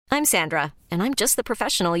I'm Sandra, and I'm just the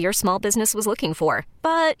professional your small business was looking for.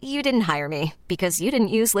 But you didn't hire me because you didn't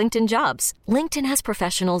use LinkedIn Jobs. LinkedIn has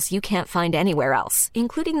professionals you can't find anywhere else,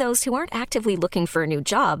 including those who aren't actively looking for a new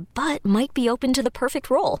job, but might be open to the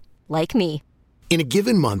perfect role, like me. In a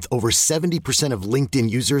given month, over 70% of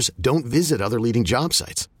LinkedIn users don't visit other leading job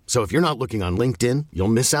sites. So if you're not looking on LinkedIn, you'll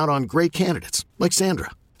miss out on great candidates like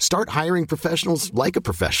Sandra. Start hiring professionals like a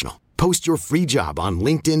professional. Post your free job on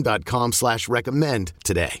linkedin.com/recommend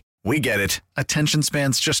today. We get it. Attention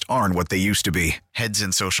spans just aren't what they used to be. Heads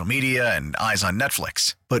in social media and eyes on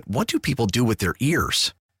Netflix. But what do people do with their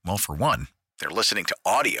ears? Well, for one, they're listening to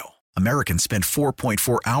audio. Americans spend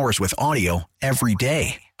 4.4 hours with audio every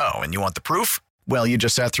day. Oh, and you want the proof? Well, you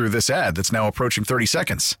just sat through this ad that's now approaching 30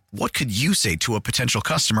 seconds. What could you say to a potential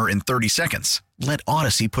customer in 30 seconds? Let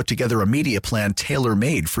Odyssey put together a media plan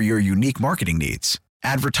tailor-made for your unique marketing needs.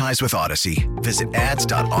 Advertise with Odyssey. Visit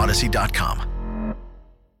ads.odyssey.com.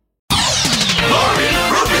 Lauren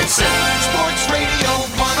Rubinson, Sports Radio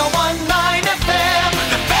 101.9 FM,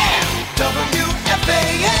 The Fan,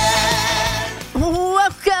 WFAN.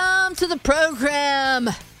 Welcome to the program.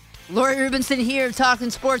 Lauren Rubinson here,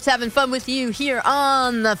 talking sports, having fun with you here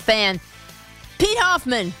on The Fan. Pete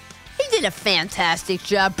Hoffman, he did a fantastic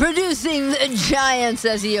job producing the Giants,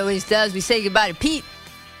 as he always does. We say goodbye to Pete.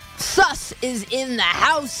 Suss is in the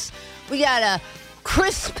house. We got a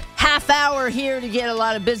crisp half hour here to get a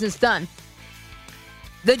lot of business done.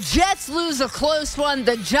 The Jets lose a close one.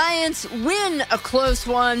 The Giants win a close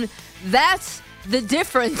one. That's the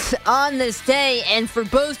difference on this day. And for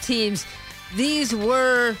both teams, these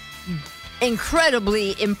were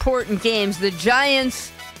incredibly important games. The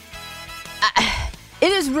Giants,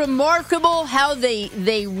 it is remarkable how they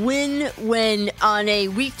win when on a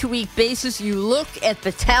week-to-week basis you look at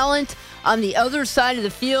the talent on the other side of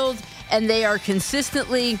the field and they are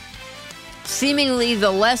consistently, seemingly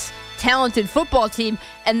the less talented football team,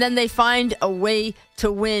 and then they find a way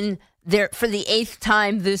to win there for the 8th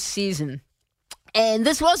time this season. And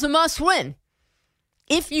this was a must-win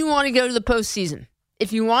if you want to go to the postseason.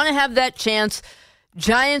 If you want to have that chance,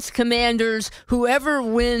 Giants, Commanders, whoever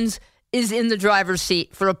wins is in the driver's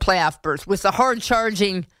seat for a playoff berth, with the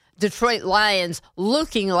hard-charging Detroit Lions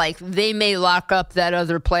looking like they may lock up that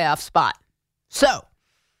other playoff spot. So,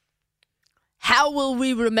 how will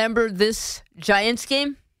we remember this Giants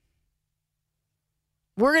game?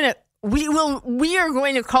 We are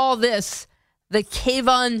going to call this the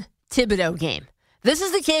Kayvon Thibodeau game. This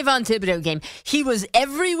is the Kayvon Thibodeau game. He was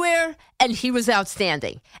everywhere, and he was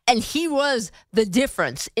outstanding. And he was the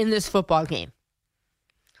difference in this football game.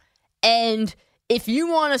 And if you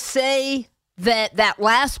want to say that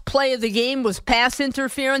last play of the game was pass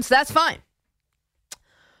interference, that's fine.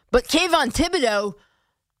 But Kayvon Thibodeau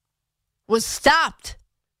was stopped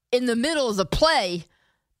in the middle of the play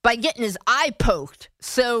by getting his eye poked.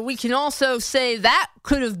 So we can also say that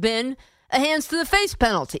could have been a hands to the face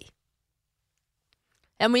penalty.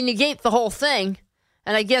 And we negate the whole thing,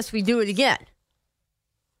 and I guess we do it again.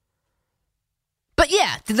 But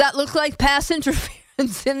yeah, did that look like pass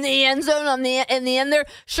interference in the end zone in the end there?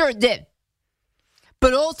 Sure it did.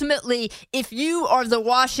 But ultimately, if you are the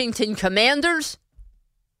Washington Commanders,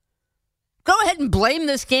 go ahead and blame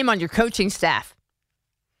this game on your coaching staff.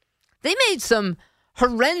 They made some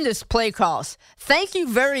horrendous play calls. Thank you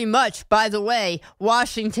very much, by the way,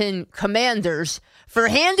 Washington Commanders, for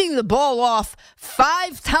handing the ball off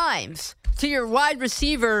 5 times to your wide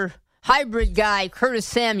receiver hybrid guy, Curtis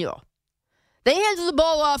Samuel. They handed the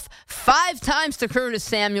ball off 5 times to Curtis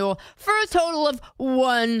Samuel for a total of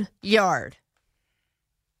 1 yard.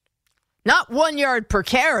 Not 1 yard per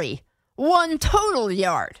carry, 1 total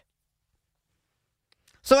yard.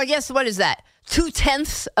 So I guess what is that?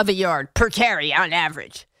 0.2 of a yard per carry on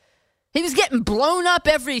average. He was getting blown up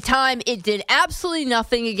every time. It did absolutely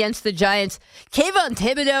nothing against the Giants. Kayvon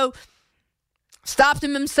Thibodeau stopped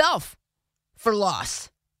him himself for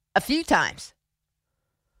loss a few times.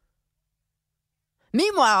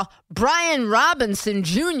 Meanwhile, Brian Robinson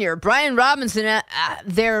Jr.,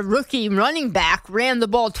 their rookie running back, ran the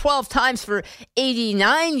ball 12 times for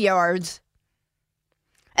 89 yards.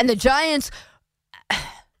 And the Giants,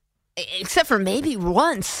 except for maybe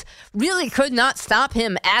once, really could not stop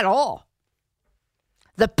him at all.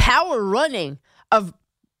 The power running of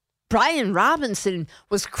Brian Robinson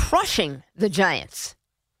was crushing the Giants.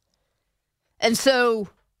 And so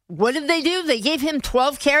what did they do? They gave him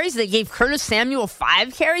 12 carries. They gave Curtis Samuel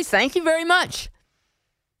 5 carries. Thank you very much.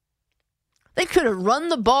 They could have run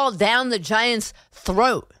the ball down the Giants'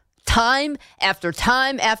 throat time after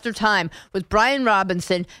time after time with Brian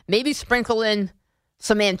Robinson, maybe sprinkle in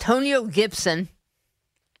some Antonio Gibson.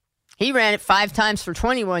 He ran it 5 times for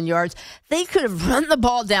 21 yards. They could have run the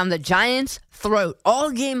ball down the Giants' throat all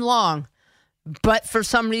game long, but for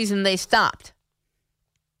some reason they stopped.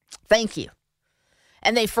 Thank you.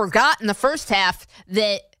 And they forgot in the first half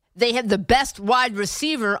that they had the best wide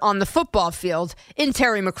receiver on the football field in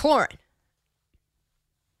Terry McLaurin.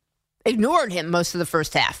 Ignored him most of the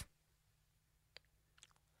first half.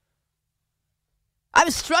 I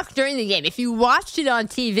was struck during the game. If you watched it on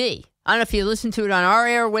TV, I don't know if you listened to it on our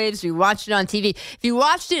airwaves or you watched it on TV. If you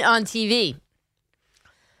watched it on TV,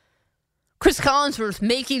 Chris Collinsworth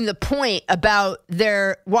making the point about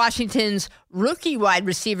their Washington's rookie wide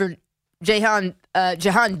receiver, Jahan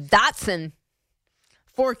Dotson,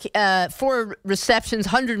 4 receptions,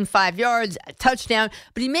 105 yards, a touchdown.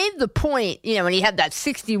 But he made the point, when he had that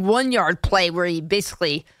 61-yard play where he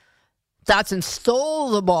basically, Dotson stole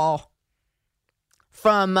the ball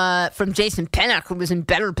from Jason Pinnock, who was in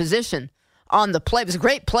better position on the play. It was a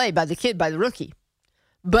great play by the rookie.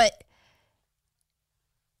 But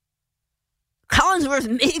Collinsworth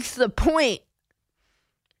makes the point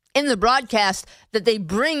in the broadcast that they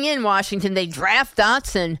bring in Washington, they draft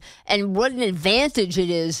Dotson, and what an advantage it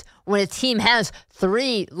is when a team has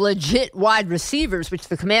 3 legit wide receivers, which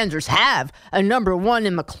the Commanders have, a number 1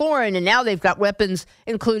 in McLaurin, and now they've got weapons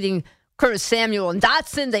including Curtis Samuel and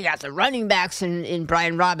Dotson. They got the running backs in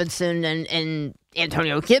Brian Robinson and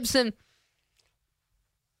Antonio Gibson.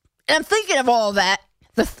 And I'm thinking of all that,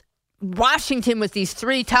 Washington with these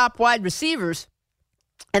 3 top wide receivers,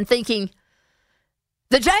 and thinking,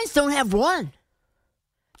 the Giants don't have one.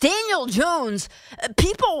 Daniel Jones,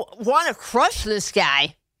 people want to crush this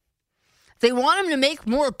guy. They want him to make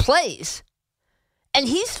more plays. And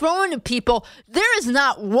he's throwing to people. There is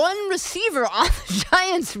not one receiver on the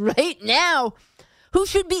Giants right now who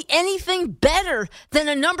should be anything better than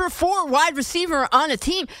a number 4 wide receiver on a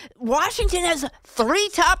team. Washington has 3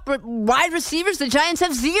 top wide receivers. The Giants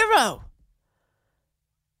have 0.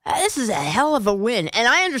 This is a hell of a win. And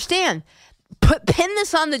I understand. Pin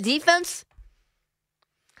this on the defense.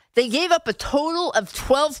 They gave up a total of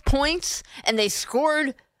 12 points, and they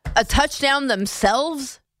scored a touchdown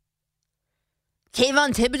themselves.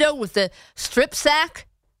 Kayvon Thibodeau with the strip sack,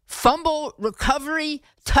 fumble recovery,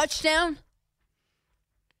 touchdown.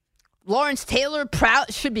 Lawrence Taylor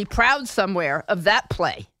should be proud somewhere of that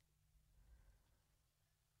play.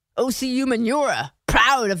 OCU Manura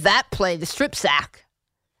proud of that play, the strip sack.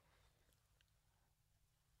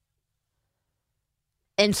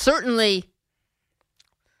 And certainly,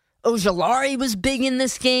 Ojulari was big in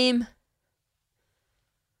this game.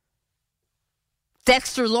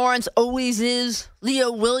 Dexter Lawrence always is.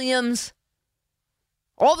 Leo Williams.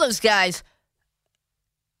 All those guys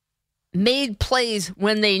made plays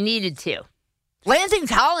when they needed to. Landon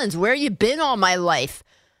Collins, where you been all my life?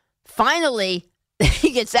 Finally,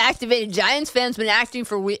 he gets activated. Giants fans been asking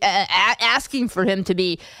for him to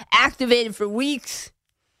be activated for weeks.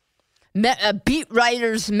 Beat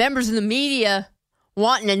writers, members of the media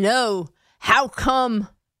wanting to know how come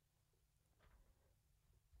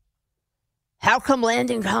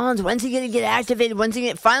Landon Collins, when's he going to get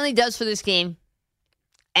activated? Finally does for this game.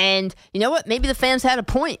 And you know what? Maybe the fans had a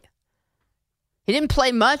point. He didn't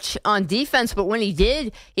play much on defense, but when he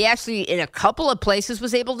did, he actually, in a couple of places,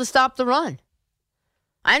 was able to stop the run.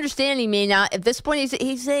 I understand he may not. At this point,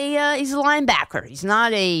 he's a linebacker. He's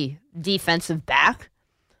not a defensive back.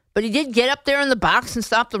 But he did get up there in the box and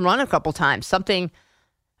stop the run a couple times, something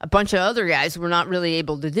a bunch of other guys were not really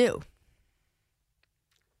able to do.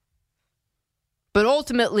 But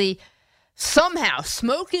ultimately, somehow,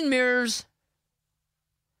 smoke and mirrors,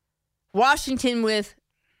 Washington with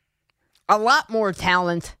a lot more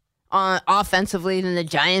talent offensively than the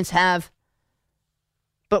Giants have.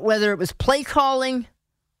 But whether it was play calling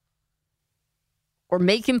or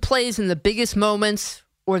making plays in the biggest moments,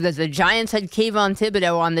 or that the Giants had Kayvon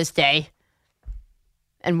Thibodeau on this day,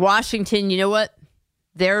 and Washington, you know what?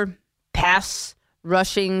 Their pass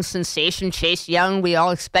rushing sensation, Chase Young, we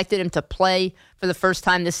all expected him to play for the first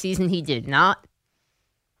time this season. He did not.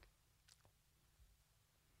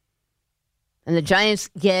 And the Giants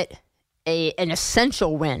get an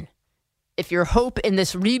essential win. If your hope in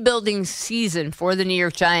this rebuilding season for the New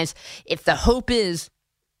York Giants, if the hope is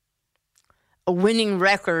a winning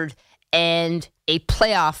record and a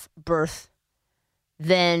playoff berth,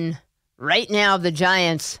 then right now the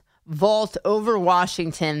Giants vault over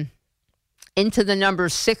Washington into the number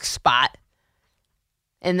 6 spot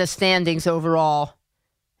in the standings overall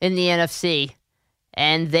in the NFC.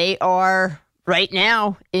 And they are right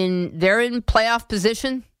now they're in playoff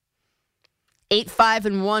position,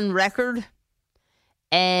 8-5-1 record.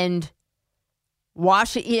 And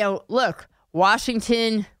Washington, look,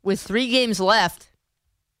 Washington, with 3 games left,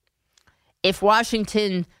 if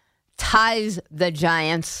Washington ties the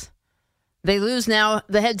Giants, they lose now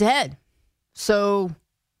the head-to-head. So,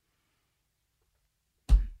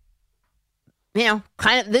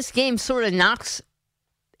 kind of this game sort of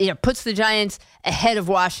puts the Giants ahead of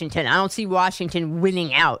Washington. I don't see Washington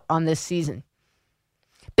winning out on this season.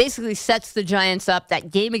 Basically sets the Giants up. That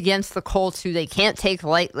game against the Colts, who they can't take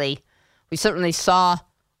lightly. We certainly saw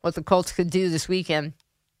what the Colts could do this weekend.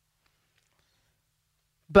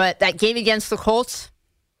 But that game against the Colts,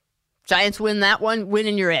 Giants win that one, win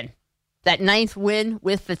and you're in. That 9th win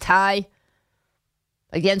with the tie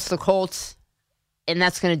against the Colts, and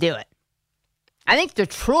that's going to do it. I think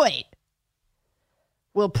Detroit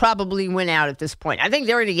will probably win out at this point. I think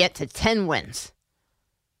they're going to get to 10 wins.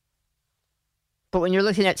 But when you're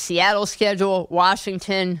looking at Seattle's schedule,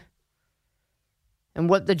 Washington, and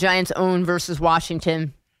what the Giants own versus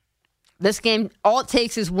Washington, this game, all it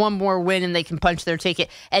takes is one more win and they can punch their ticket.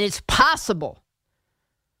 And it's possible,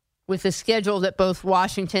 with the schedule that both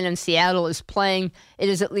Washington and Seattle is playing, it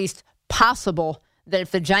is at least possible that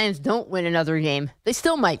if the Giants don't win another game, they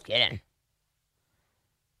still might get in.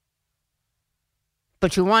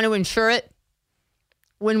 But you want to ensure it,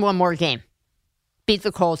 win one more game. Beat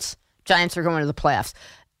the Colts. Giants are going to the playoffs.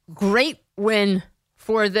 Great win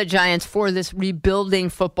for the Giants, for this rebuilding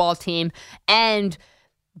football team. And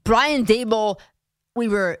Brian Daboll, we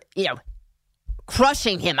were,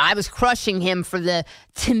 crushing him. I was crushing him for the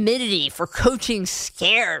timidity, for coaching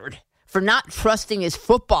scared, for not trusting his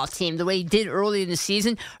football team the way he did early in the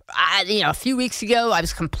season. A few weeks ago, I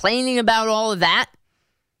was complaining about all of that.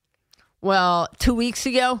 Well, 2 weeks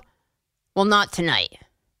ago, not tonight.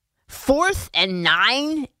 4th and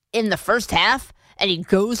 9 in the first half, and he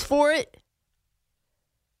goes for it.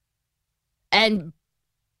 And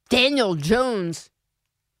Daniel Jones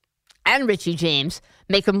and Richie James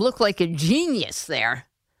make him look like a genius there.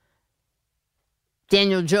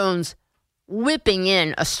 Daniel Jones whipping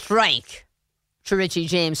in a strike to Richie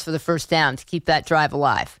James for the first down to keep that drive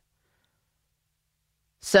alive.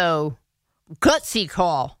 So, gutsy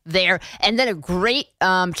call there. And then a great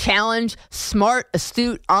challenge, smart,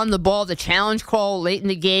 astute, on the ball, the challenge call late in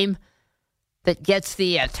the game that gets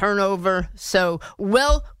the turnover. So,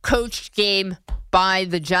 well-coached game by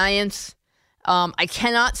the Giants. I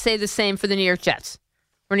cannot say the same for the New York Jets.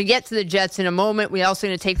 We're going to get to the Jets in a moment. We're also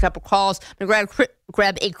going to take a couple calls. I'm going to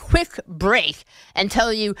grab a quick break and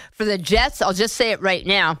tell you, for the Jets, I'll just say it right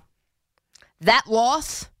now, that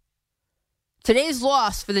loss, today's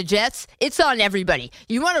loss for the Jets, it's on everybody.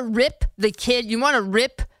 You want to rip the kid, you want to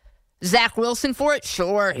rip Zach Wilson for it?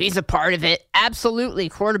 Sure, he's a part of it. Absolutely,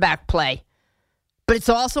 quarterback play. But it's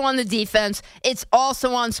also on the defense, it's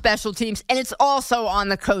also on special teams, and it's also on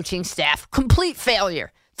the coaching staff. Complete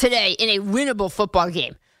failure today in a winnable football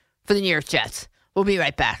game for the New York Jets. We'll be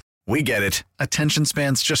right back. We get it. Attention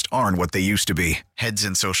spans just aren't what they used to be. Heads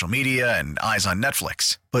in social media and eyes on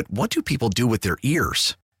Netflix. But what do people do with their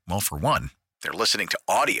ears? Well, for one, they're listening to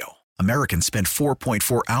audio. Americans spend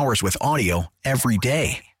 4.4 hours with audio every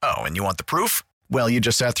day. Oh, and you want the proof? Well, you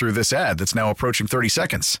just sat through this ad that's now approaching 30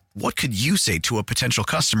 seconds. What could you say to a potential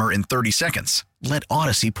customer in 30 seconds? Let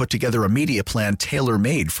Odyssey put together a media plan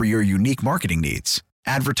tailor-made for your unique marketing needs.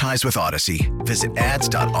 Advertise with Odyssey. Visit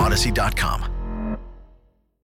ads.odyssey.com.